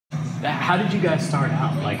how did you guys start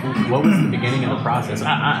out? Like, what was the beginning of the process?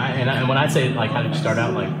 And when I say, like, how did you start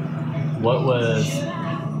out, like,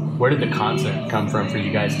 where did the concept come from for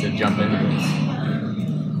you guys to jump into this?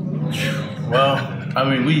 Well, I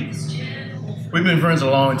mean, we've been friends a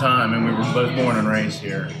long time, and we were both born and raised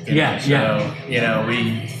here. So, you know,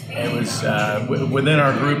 it was within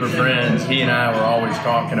our group of friends, he and I were always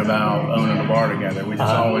talking about owning a bar together. We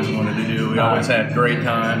just always wanted to do. We always had great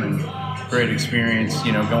time and great experience,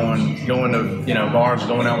 you know, going to, you know, bars,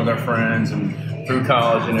 going out with our friends and through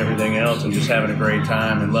college and everything else, and just having a great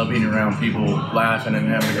time and love being around people laughing and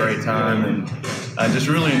having a great time, and I just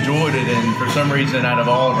really enjoyed it. And for some reason, out of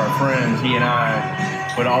all of our friends, he and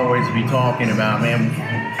I would always be talking about, man,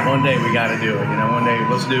 one day we got to do it. You know, one day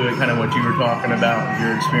let's do it. It, kind of what you were talking about,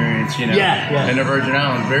 your experience, you know, in the Virgin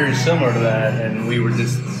Islands, very similar to that. And we were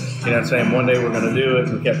just, you know, saying one day we're going to do it.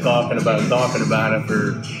 We kept talking about it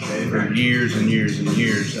for years and years and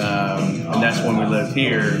years. And that's when we lived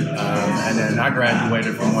here. And then I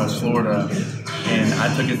graduated from West Florida, and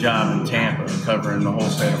I took a job in Tampa covering the whole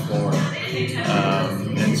state of Florida.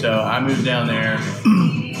 And so I moved down there,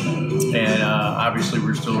 and obviously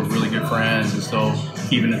we're still really good friends and still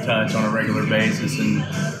keeping in touch on a regular basis. And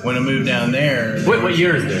when I moved down there... What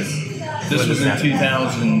year is this? This was in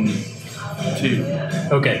 2002.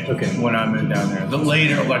 Okay. When I moved down there. The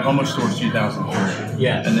later, like almost towards 2003.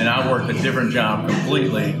 Yeah. And then I worked a different job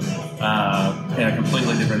completely, in a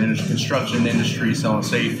completely different construction industry, selling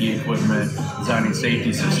safety equipment, designing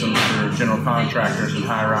safety systems for general contractors and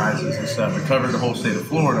high rises and stuff. I covered the whole state of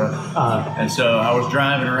Florida. And so I was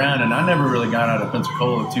driving around, and I never really got out of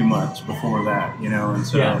Pensacola too much before that, you know, and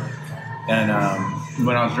so,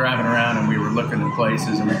 when I was driving around and we were looking at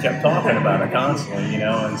places, and we kept talking about it constantly, you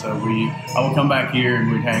know, and so I would come back here and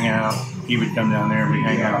we'd hang out. He would come down there and we'd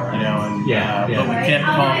hang out, you know, and but we kept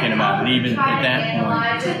talking about it even at that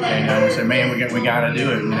point. And we said, man, we got to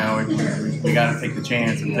do it, you know, we got to take the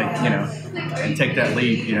chance and take, you know, and take that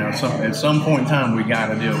leap, you know. At some point in time, we got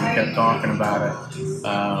to do it. We kept talking about it,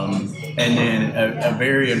 and then a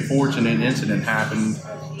very unfortunate incident happened.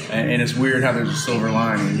 And it's weird how there's a silver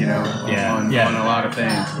lining, you know, on a lot of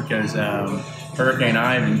things, because Hurricane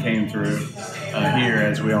Ivan came through here,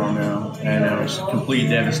 as we all know, and it was complete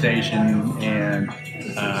devastation. And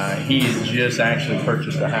he had just actually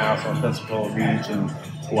purchased a house on Pensacola Beach, and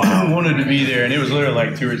wanted to be there. And it was literally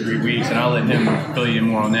like 2 or 3 weeks, and I'll let him fill you in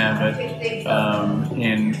more on that. But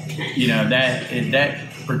and you know, that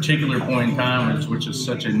particular point in time, which is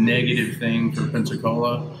such a negative thing for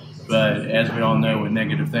Pensacola. But as we all know, with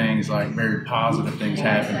negative things, like very positive things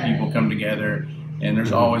happen. People come together, and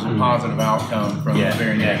there's always a positive outcome from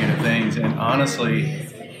very negative things. And honestly,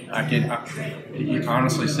 I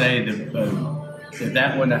honestly say that if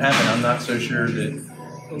that wouldn't have happened, I'm not so sure that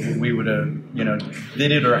we would have, you know,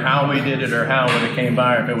 did it, or how we did it, or how it would have came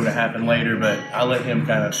by, or if it would have happened later. But I'll let him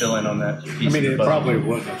kind of fill in on that piece. I mean, it probably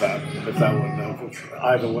wouldn't have happened if that wouldn't have. If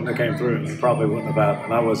Ivan wouldn't have came through, it probably wouldn't have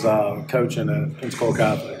happened. I was coaching at Pensacola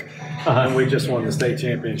Catholic. And we just won the state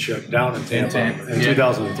championship down in Tampa in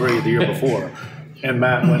 2003, the year before. And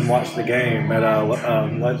Matt went and watched the game at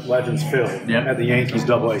Legends Field at the Yankees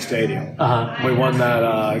AA Stadium. We won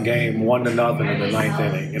that game 1-0 in the 9th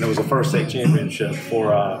inning, and it was the first state championship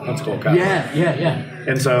for Pensacola Catholic.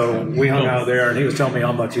 And so we hung out there, and he was telling me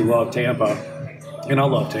how much he loved Tampa, and I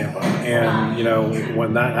love Tampa. And you know,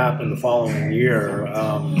 when that happened the following year.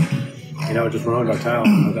 You know, it just ruined our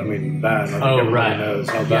town. I mean, bad. I think everybody knows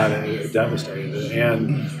how bad it devastated it.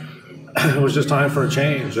 And it was just time for a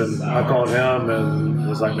change. And I called him and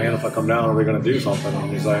was like, man, if I come down, are we going to do something?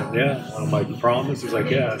 And he's like, yeah. And I'm like, you promise? He's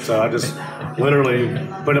like, yeah. So I just literally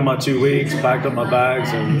put in my 2 weeks, packed up my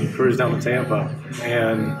bags, and cruised down to Tampa.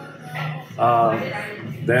 And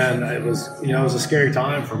then it was, you know, it was a scary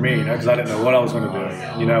time for me, you know, because I didn't know what I was going to do.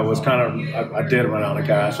 You know, it was kind of, I did run out of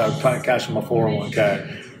cash. I was kind of cashing my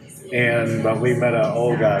 401k. But we met an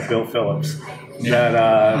old guy, Bill Phillips,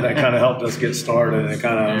 that kind of helped us get started and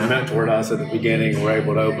kind of mentored us at the beginning. We were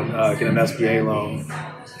able to get an SBA loan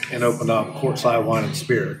and open up Courtside Wine and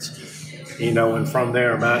Spirits. You know, and from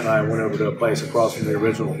there, Matt and I went over to a place across from the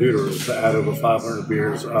original Hooters that had over 500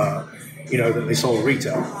 beers, you know, that they sold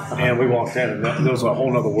retail. And we walked in, and there was a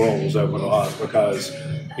whole other world was open to us because,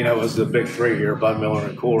 you know, it was the big three here, Bud Miller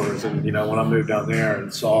and Coors. And, you know, when I moved down there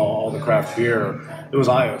and saw all the craft beer, it was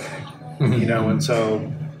eye-opening, you know. And so,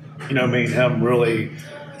 you know, me and him really,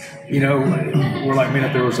 you know, we're like, man,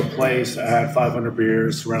 if there was a place that had 500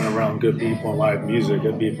 beers surrounded around good people and live music,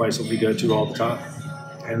 it'd be a place that we go to all the time.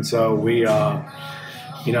 And so we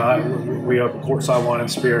we opened Courtside Wine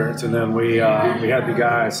and Spirits, and then we had the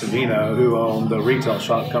guy Savino who owned the retail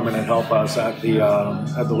shop come in and help us at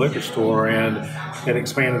the liquor store, and it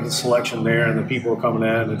expanded the selection there, and the people were coming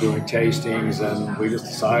in and doing tastings, and we just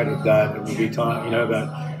decided that it would be time,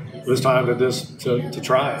 that it was time to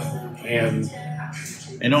try it,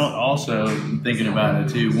 And also thinking about it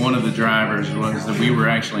too, one of the drivers was that we were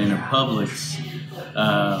actually in a Publix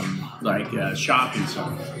shopping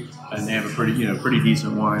center, and they have a pretty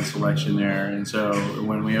decent wine selection there. And so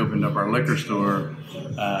when we opened up our liquor store,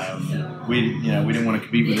 we didn't want to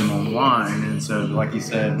compete with them on wine, and so like you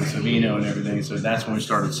said with Savino and everything, so that's when we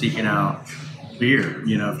started seeking out beer,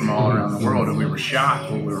 from all around the world, and we were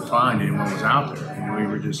shocked what we were finding and what was out there. And we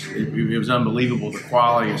were just, it was unbelievable, the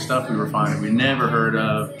quality of stuff we were finding. We never heard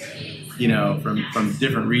of, from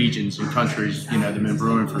different regions and countries, that have been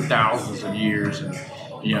brewing for thousands of years, and,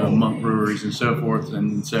 monk breweries and so forth.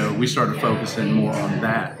 And so we started focusing more on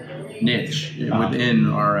that niche within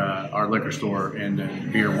our liquor store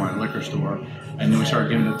and beer, wine, liquor store. And then we started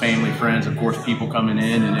giving the family, friends, of course, people coming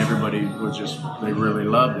in, and everybody was they really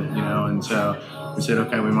loved it, And so we said,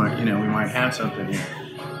 okay, we might have something here.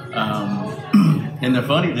 And the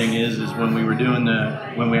funny thing is when we were doing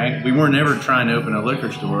we weren't ever trying to open a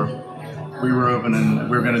liquor store. We were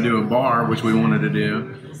going to do a bar, which we wanted to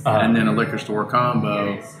do, and then a liquor store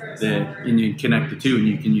combo and you connect the two and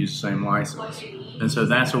you can use the same license. And so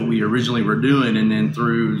that's what we originally were doing, and then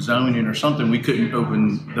through zoning or something, we couldn't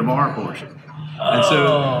open the bar portion.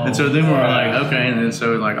 And so then we were like, okay, and then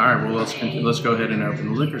so like, all right, well, let's go ahead and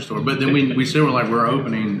open the liquor store. But then we still were like, we're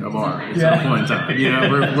opening a bar at some point in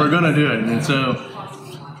time. We're gonna do it. And so,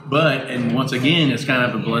 and once again, it's kind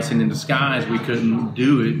of a blessing in disguise. We couldn't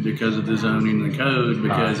do it because of the zoning and the code,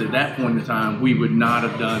 because at that point in time, we would not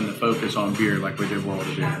have done the focus on beer like we did World of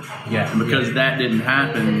Beer. Yeah. And because that didn't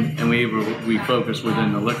happen, and we focused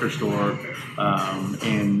within the liquor store,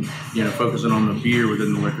 and focusing on the beer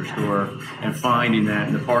within the liquor store, and finding that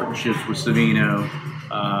in the partnerships with Savino,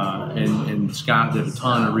 and Scott did a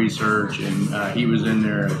ton of research, and he was in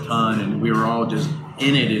there a ton, and we were all just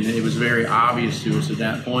in it, and it was very obvious to us at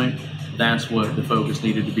that point. That's what the focus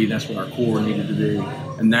needed to be. That's what our core needed to be,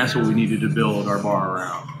 and that's what we needed to build our bar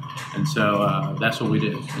around. And so that's what we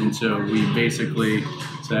did. And so we basically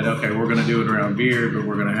said, okay, we're going to do it around beer, but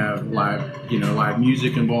we're going to have live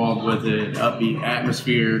music involved with it, upbeat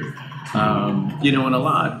atmosphere. And a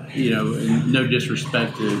lot, and no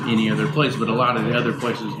disrespect to any other place, but a lot of the other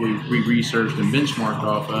places we researched and benchmarked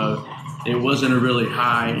off of, it wasn't a really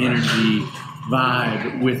high energy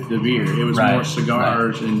vibe with the beer. It was more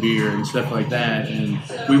cigars and beer and stuff like that, and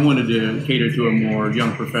we wanted to cater to a more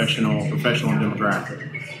young professional demographic.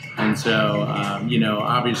 And so,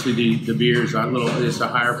 obviously the beer is it's a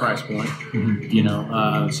higher price point,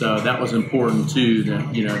 so that was important too,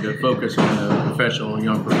 that, to focus on the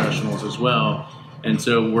young professionals as well. And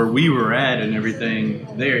so where we were at and everything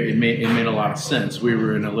there, it made a lot of sense. We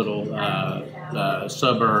were in a little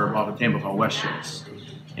suburb off of Tampa called West Chase.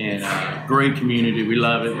 And great community. We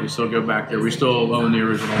love it. We still go back there. We still own the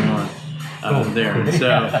original one there. And so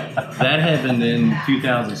that happened in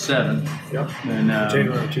 2007. Yep. And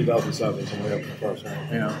January 2007 is when we opened the first one.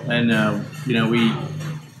 Yeah. And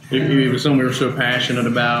it was something we were so passionate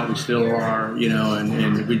about. We still are.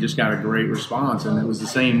 And we just got a great response. And it was the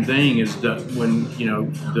same thing as when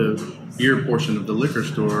the beer portion of the liquor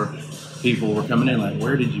store. People were coming in like,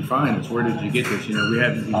 where did you find this? Where did you get this?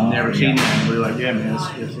 We've never seen it. And we were like, yeah, man.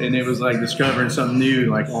 And it was like discovering something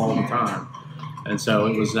new like all the time. And so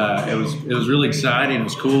it was really exciting. It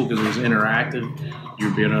was cool because it was interactive. You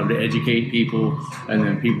were being able to educate people, and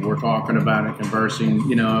then people were talking about it,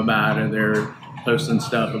 conversing, about it. They're posting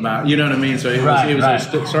stuff about, you know what I mean? So it was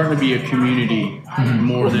starting to be a community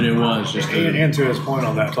more than it was just. And to his point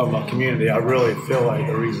on that, talking about community, I really feel like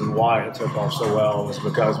the reason why it took off so well was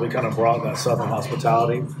because we kind of brought that Southern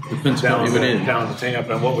hospitality down to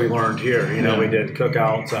Tampa, and what we learned here. We did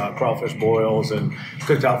cookouts, crawfish boils, and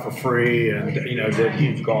cooked out for free, and did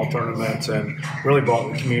huge golf tournaments, and really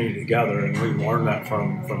brought the community together. And we learned that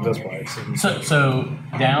from this place. And so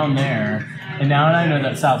down there, and now I know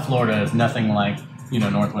that South Florida is nothing like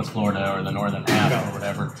Northwest Florida or the northern half or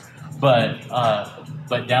whatever. But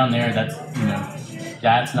down there,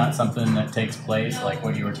 that's not something that takes place like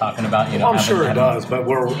what you were talking about. I'm sure it does, but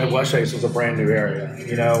West Chase was a brand new area,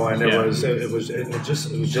 and it was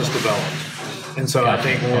just developed. And so I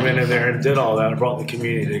think when we went in there and did all that, it brought the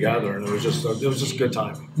community together, and it was just good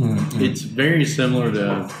timing. Mm-hmm. It's very similar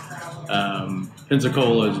to.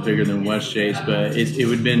 Pensacola is bigger than West Chase, but it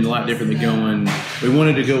would have been a lot different than we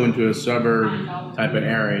wanted to go into a suburb type of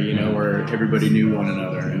area, where everybody knew one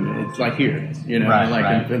another. And it's like here, you know,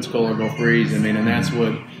 in Pensacola, Gulf Breeze. I mean, and that's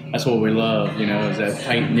what we love, you know, is that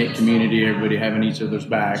tight knit community, everybody having each other's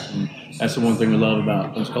back, and that's the one thing we love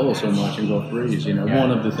about Pensacola so much and Gulf Breeze, you know, one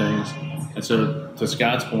of the things. And so, to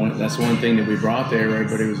Scott's point, that's one thing that we brought there.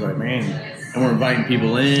 Everybody was like, man, and we're inviting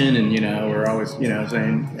people in, and, you know, we're always, you know,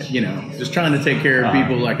 saying, you know, just trying to take care of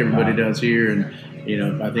people like everybody does here. And, you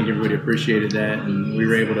know, I think everybody appreciated that. And we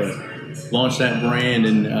were able to launch that brand,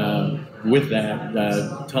 and with that,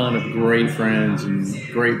 a ton of great friends and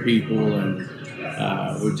great people. And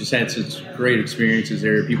we've just had such great experiences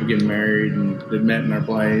there. People getting married and they've met in our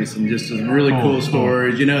place, and just some really cool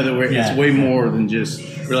stories. You know, that it's way more than just.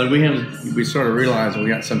 We're like, we started realizing we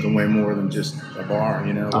got something way more than just a bar.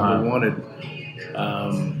 You know, what we wanted.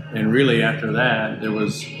 And really, after that, there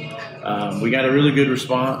was we got a really good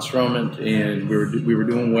response from it, and we were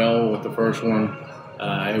doing well with the first one.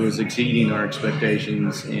 It was exceeding our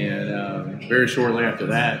expectations, and very shortly after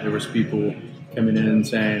that, there was people coming in and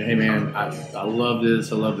saying, "Hey, man, I love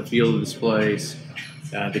this. I love the feel of this place,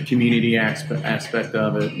 the community aspect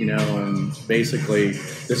of it. You know, and basically,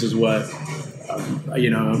 this is what you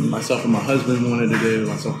know, myself and my husband wanted to do.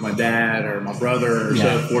 Myself and my dad, or my brother, or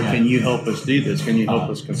so forth. Can you help us do this? Can you help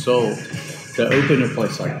us consult to open a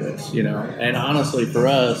place like this? You know, and honestly, for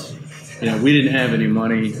us." You know, we didn't have any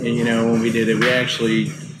money, and, you know, when we did it, we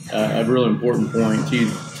actually, a real important point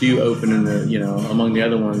to opening the, you know, among the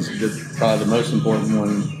other ones, probably the most important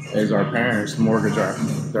one is our parents mortgage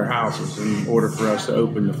their houses in order for us to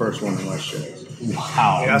open the first one in West Chase.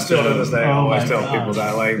 Wow. Yeah, I still to this day always tell people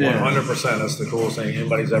that, like, 100% that's the coolest thing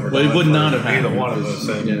anybody's ever done. Well, it would not have either happened. one of us.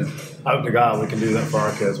 And I hope to God we can do that for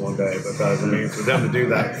our kids one day, because, I mean, for them to do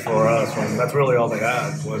that for us, that's really all they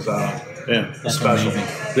had was special.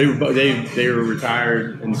 Amazing. They were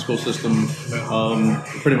retired in the school system,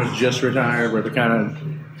 pretty much just retired, where they're kind of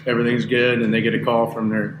everything's good, and they get a call from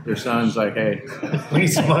their sons like, "Hey, we need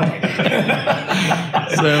some money."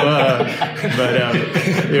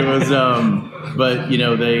 It was, but you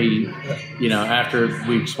know, after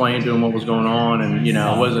we explained to them what was going on, and you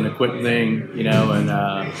know, it wasn't a quick thing, you know, and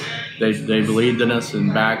they believed in us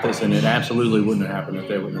and backed us, and it absolutely wouldn't have happened if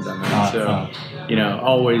they wouldn't have done that. So, you know,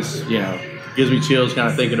 always, you know, gives me chills kind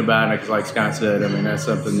of thinking about it, because like Scott said, I mean, that's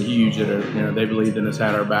something huge that, you know, they believed in us,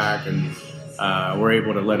 had our back, and were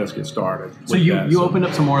able to let us get started. So you opened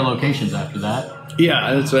up some more locations after that?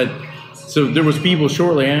 Yeah, that's it. So there was people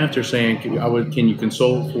shortly after saying, "Can you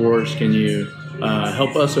consult for us? Can you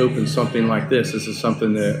help us open something like this? This is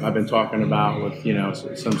something that I've been talking about with, you know,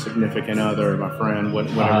 some significant other, my friend,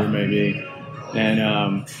 whatever it may be."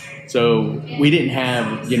 And so we didn't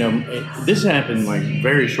have, you know, this happened like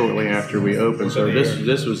very shortly after we opened. So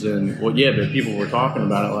this was in, but people were talking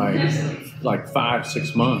about it like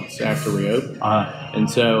 5-6 months after we opened. And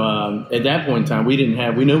so at that point in time, we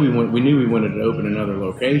knew we wanted to open another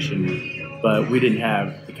location, but we didn't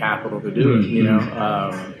have the capital to do it, you know.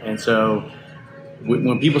 And so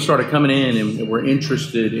when people started coming in and were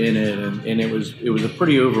interested in it, and it was a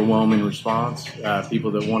pretty overwhelming response,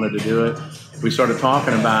 people that wanted to do it, we started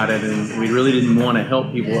talking about it, and we really didn't want to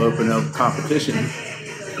help people open up competition.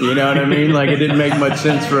 You know what I mean? Like, it didn't make much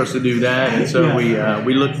sense for us to do that, and so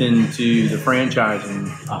we looked into the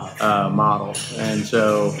franchising model, and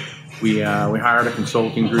so we hired a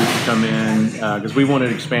consulting group to come in, because we wanted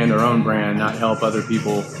to expand our own brand, not help other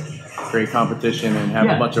people create competition and have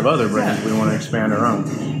a bunch of other brands. We want to expand our own.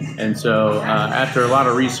 And so after a lot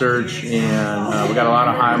of research, and we got a lot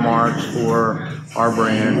of high marks for our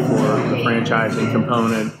brand, for the franchising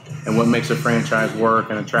component and what makes a franchise work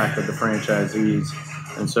and attracted the franchisees.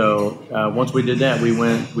 And so once we did that, we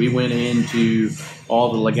went into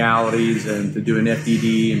all the legalities and to do an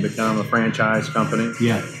FDD and become a franchise company.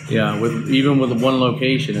 Even with one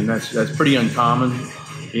location, and that's pretty uncommon,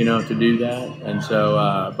 you know, to do that. And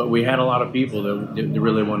so, but we had a lot of people that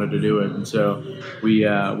really wanted to do it, and so we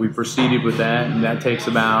proceeded with that, and that took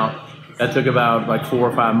about like 4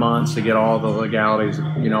 or 5 months to get all the legalities,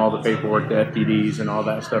 you know, all the paperwork, the FDDs, and all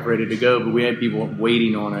that stuff ready to go. But we had people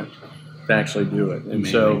waiting on it to actually do it, and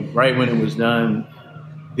so right when it was done,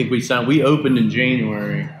 I think we opened in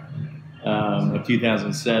January of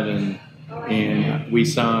 2007. And we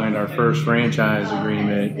signed our first franchise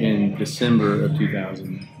agreement in December of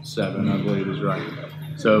 2007, I believe is right.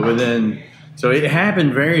 So it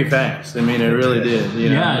happened very fast. I mean, it really did.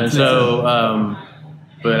 You know? And so,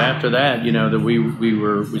 but after that, you know, that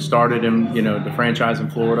we started in, you know, the franchise in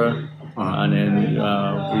Florida, and then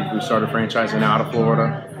we started franchising out of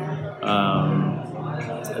Florida.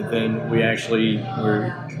 And then we actually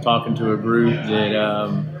were talking to a group that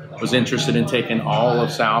was interested in taking all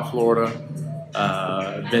of South Florida,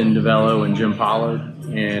 Ben DeVello and Jim Pollard,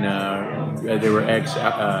 and they were ex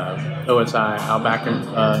OSI Outback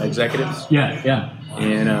executives. Yeah.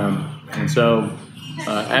 And so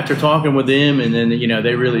after talking with them, and then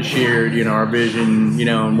they really shared our vision,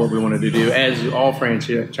 and what we wanted to do, as all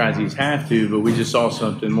franchisees have to. But we just saw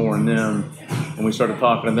something more in them, and we started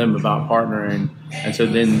talking to them about partnering. And so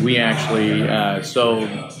then we actually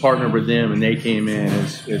partnered with them, and they came in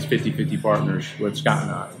as 50-50 partners with Scott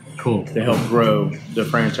and I. Cool. To help grow the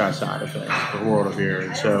franchise side of things for World of Beer.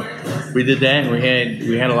 And so we did that, and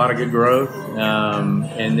we had a lot of good growth. And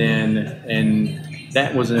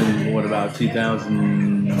that was in about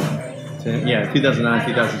 2010? Yeah, 2009,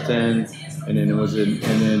 2010. And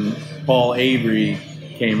then Paul Avery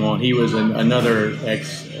came on. He was another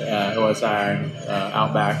ex OSI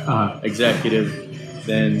Outback executive.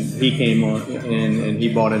 Then he came on and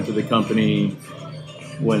he bought into the company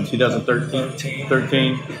when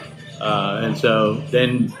 2013. And so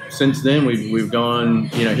then, since then, we've gone.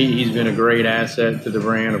 He's been a great asset to the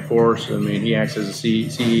brand. Of course, I mean, he acts as a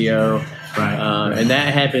CEO, right? And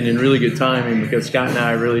that happened in really good timing because Scott and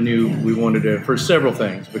I really knew we wanted to, for several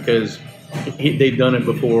things, because they've done it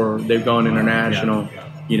before. They've gone international,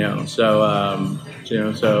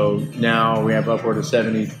 So now we have upward of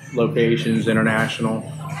 70 locations international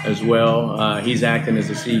as well. He's acting as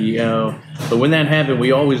a CEO. But when that happened,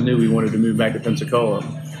 we always knew we wanted to move back to Pensacola.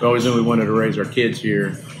 We always knew we wanted to raise our kids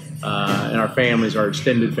here, and our families, our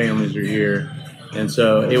extended families are here. And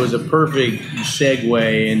so it was a perfect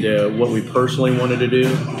segue into what we personally wanted to do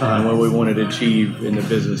and what we wanted to achieve in the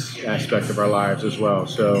business aspect of our lives as well.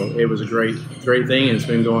 So it was a great thing, and it's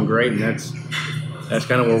been going great. And that's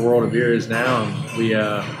kind of where World of Beer is now. We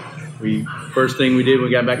first thing we did when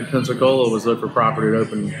we got back to Pensacola was look for property to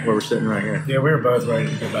open where we're sitting right here. Yeah, we were both ready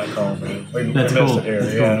to get back home, man. We missed cool. it here.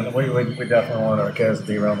 That's We definitely wanted our kids to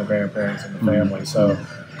be around the grandparents and the family. So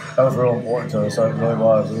that was real important to us. It really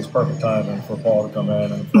was. It was perfect timing for Paul to come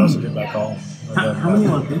in and for us to get back home. How many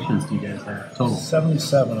locations do you guys have total?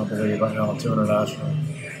 77, I believe, right now, 2 international.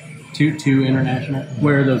 Two international?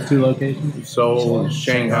 Where are those 2 locations? Seoul,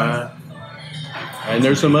 Shanghai. And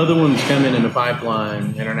there's some other ones coming in the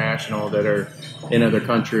pipeline, international, that are in other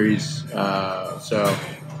countries. So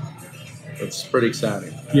it's pretty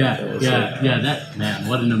exciting. Yeah. That, man,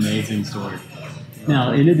 what an amazing story.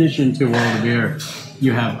 Now, in addition to World of Beer,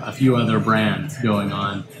 you have a few other brands going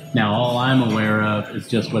on. Now, all I'm aware of is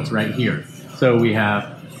just what's right here. So we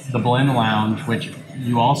have the Blend Lounge, which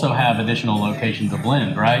you also have additional locations of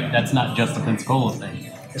Blend, right? That's not just a Pensacola thing.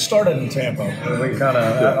 It started in Tampa. We kind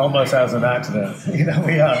of almost as an accident.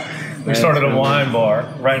 We started a wine bar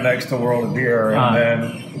right next to World of Beer, and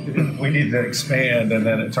then we needed to expand, and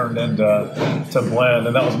then it turned into Blend,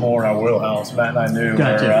 and that was more in our wheelhouse. Matt and I knew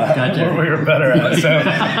where we were better at. So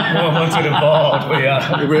once it evolved,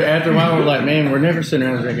 after a while we're like, man, we're never sitting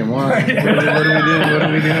around drinking wine. What are we doing? What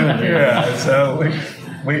are we doing here? Yeah. So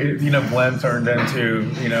we Blend turned into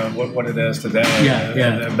what it is today.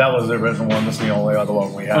 And that was the original one. This is the only other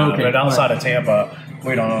one we have. Okay, but outside of Tampa,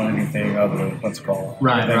 we don't own anything other than Pensacola.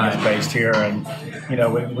 Everything is based here, and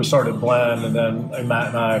we started Blend, and then Matt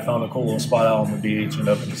and I found a cool little spot out on the beach and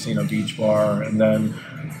opened Casino Beach Bar, and then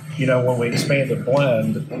when we expanded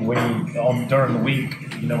Blend, during the week,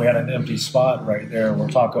 we had an empty spot right there where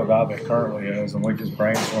Taco Agave currently is, and we just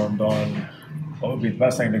brainstormed on what would be the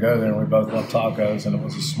best thing to go there, and we both love tacos, and it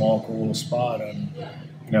was a small, cool little spot, and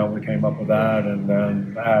we came up with that, and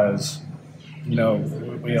then as we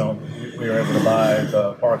were able to buy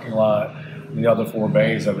the parking lot and the other 4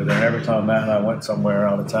 bays over there. And every time Matt and I went somewhere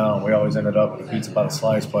out of town, we always ended up at a Pizza by the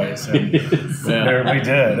Slice place, and there we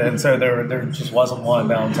did. And so there just wasn't one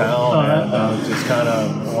downtown, and just kind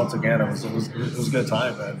of once again it was a good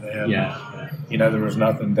time, and there was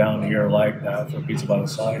nothing down here like that for Pizza by the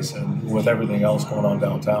Slice, and with everything else going on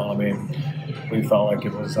downtown, I mean, we felt like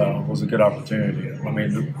it was a good opportunity. I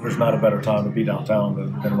mean, there's not a better time to be downtown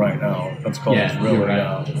than right now. Pensacola is really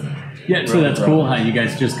so that's cool how you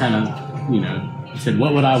guys just kind of said,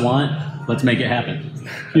 what would I want? Let's make it happen.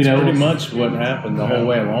 That's pretty much what happened the whole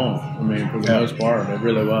way along. I mean, for the most part, it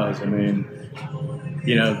really was. I mean,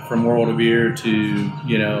 from World of Beer to,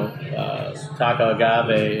 Taco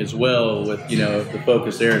Agave as well, with, the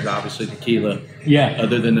focus there is obviously tequila. Yeah.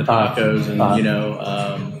 Other than the tacos and,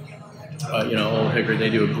 Old Hickory, they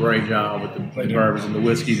do a great job with the bourbons and the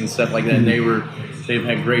whiskeys and stuff like that. And they've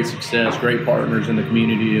had great success, great partners in the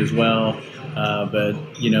community as well. But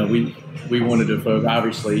we wanted to focus.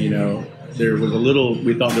 Obviously, we thought there was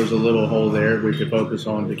a little hole there. We could focus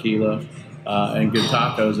on tequila and good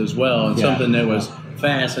tacos as well, and something that was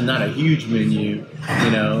fast and not a huge menu, you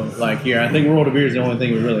know, like here. I think World of Beer is the only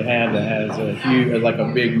thing we really have that has a huge, like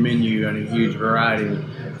a big menu and a huge variety.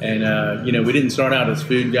 And, you know, we didn't start out as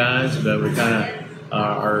food guys, but we kind of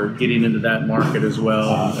are getting into that market as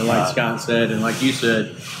well. And like Scott said, and like you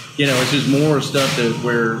said, you know, it's just more stuff that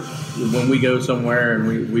where when we go somewhere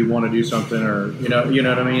and we want to do something, or you know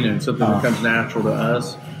what I mean, and something that comes natural to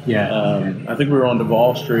us. Yeah. I think we were on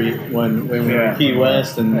Duval Street when we were in Key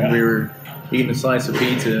West, and we were eating a slice of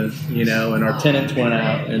pizza, you know, and our tenants went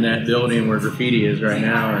out in that building where graffiti is right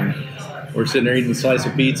now, and we're sitting there eating a slice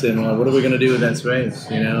of pizza, and we're like, what are we going to do with that space,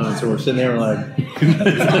 you know? And so we're sitting there, we're like, okay.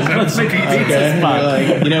 We're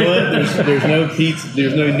like, you know what? There's no pizza,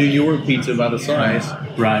 there's no New York pizza by the slice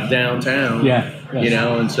downtown. Yeah. You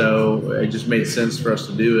know, and so it just made sense for us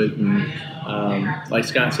to do it. And like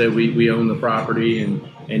Scott said, we own the property, and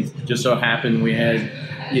just so happened we had,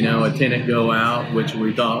 you know, a tenant go out, which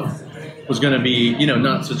we thought was going to be, you know,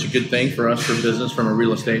 not such a good thing for us for business from a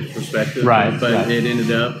real estate perspective. But it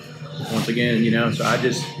ended up, once again, you know, so I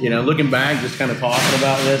just, you know, looking back, just kind of talking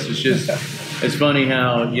about this, it's just, it's funny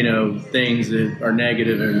how, you know, things that are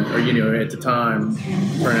negative or you know, at the time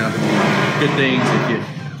turn out to be good things if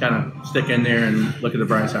you kind of stick in there and look at the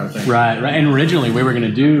bright side of things. Right. And originally we were going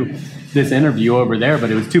to do this interview over there, but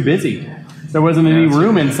it was too busy. There wasn't any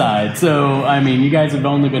room inside. So, I mean, you guys have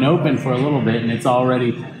only been open for a little bit, and it's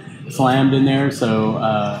already slammed in there. So,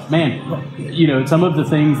 man, you know, some of the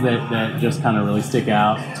things that just kind of really stick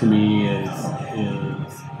out to me is,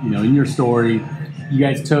 you know, in your story, you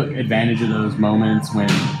guys took advantage of those moments when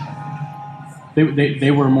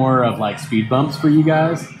they were more of like speed bumps for you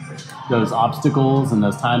guys, those obstacles and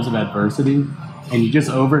those times of adversity, and you just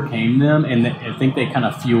overcame them, and I think they kind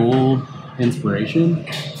of fueled inspiration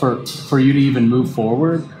for you to even move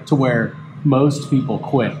forward to where most people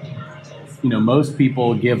quit. You know, most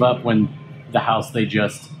people give up when the house they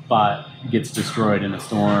just bought gets destroyed in a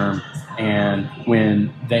storm, and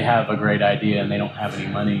when they have a great idea and they don't have any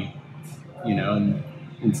money, you know, and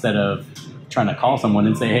instead of trying to call someone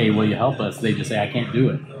and say, hey, will you help us? They just say, I can't do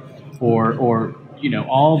it. Or you know,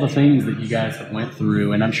 all the things that you guys have went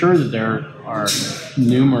through. And I'm sure that there are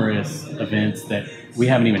numerous events that we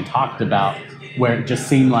haven't even talked about where it just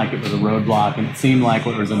seemed like it was a roadblock and it seemed like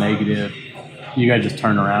it was a negative. You guys just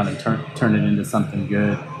turn around and turn it into something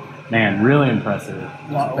good. Man, really impressive.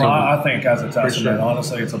 Well, I think as a testament,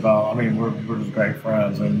 honestly, it's about, I mean, we're just great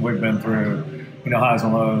friends, and we've been through, you know, highs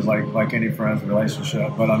and lows like any friends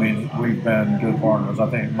relationship. But I mean, we've been good partners. I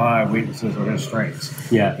think my weaknesses are his strengths.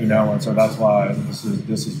 Yeah. You know, and so that's why this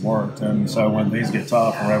has worked. And so when these get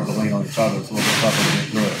tough, we're able to lean on each other. It's a little bit tougher to get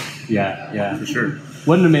through it. Yeah, for sure.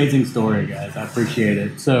 What an amazing story, guys. I appreciate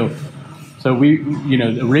it. So we, you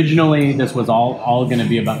know, originally this was all going to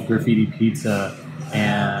be about graffiti pizza,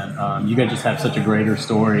 and you guys just have such a greater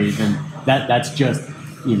story than that. That's just,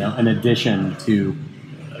 you know, an addition to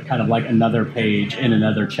kind of like another page in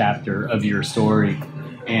another chapter of your story.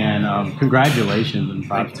 And congratulations and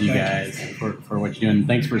props to you guys for what you're doing.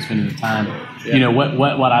 Thanks for spending the time. Yeah. You know,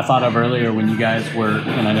 what I thought of earlier when you guys were,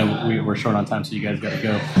 and I know we were short on time, so you guys got to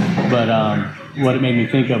go, but what it made me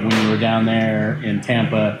think of when you were down there in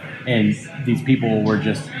Tampa and these people were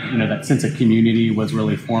just, you know, that sense of community was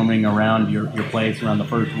really forming around your place, around the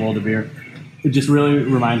first World of Beer. It just really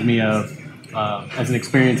reminds me of, as an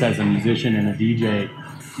experience as a musician and a DJ,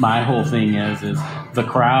 my whole thing is the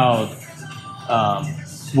crowd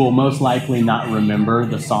will most likely not remember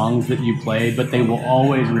the songs that you played, but they will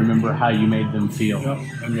always remember how you made them feel. Yep.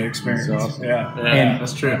 And the experience. Awesome. Yeah, and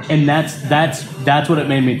that's true. And that's what it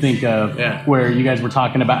made me think of, where you guys were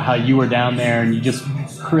talking about how you were down there and you just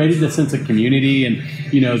created a sense of community. And,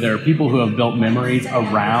 you know, there are people who have built memories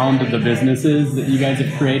around the businesses that you guys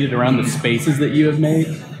have created, around the spaces that you have made.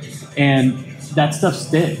 And that stuff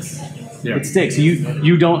sticks. Yeah. It sticks.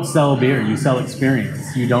 You don't sell beer. You sell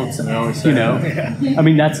experience. You don't sell, you know. I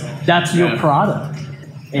mean, that's your product,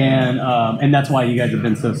 and that's why you guys have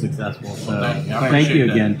been so successful. So thank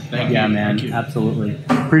you again. Thank you. Man. Thank you. Absolutely.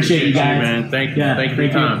 Appreciate you guys. Man. Thank you. Thank you for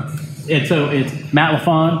your time. It's Matt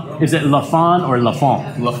Lafon. Is it Lafon or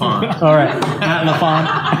Lafon? Lafon. All right, Matt Lafon.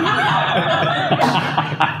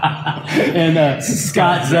 And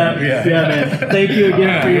Scott Zepp. Yeah, man. Thank you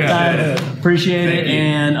again for your time. Appreciate it.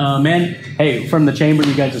 And man, hey, from the chamber,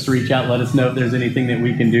 you guys just reach out. Let us know if there's anything that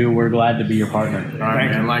we can do. We're glad to be your partner. All right,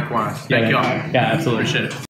 man. Likewise. Thank y'all. Yeah, absolutely. Appreciate it.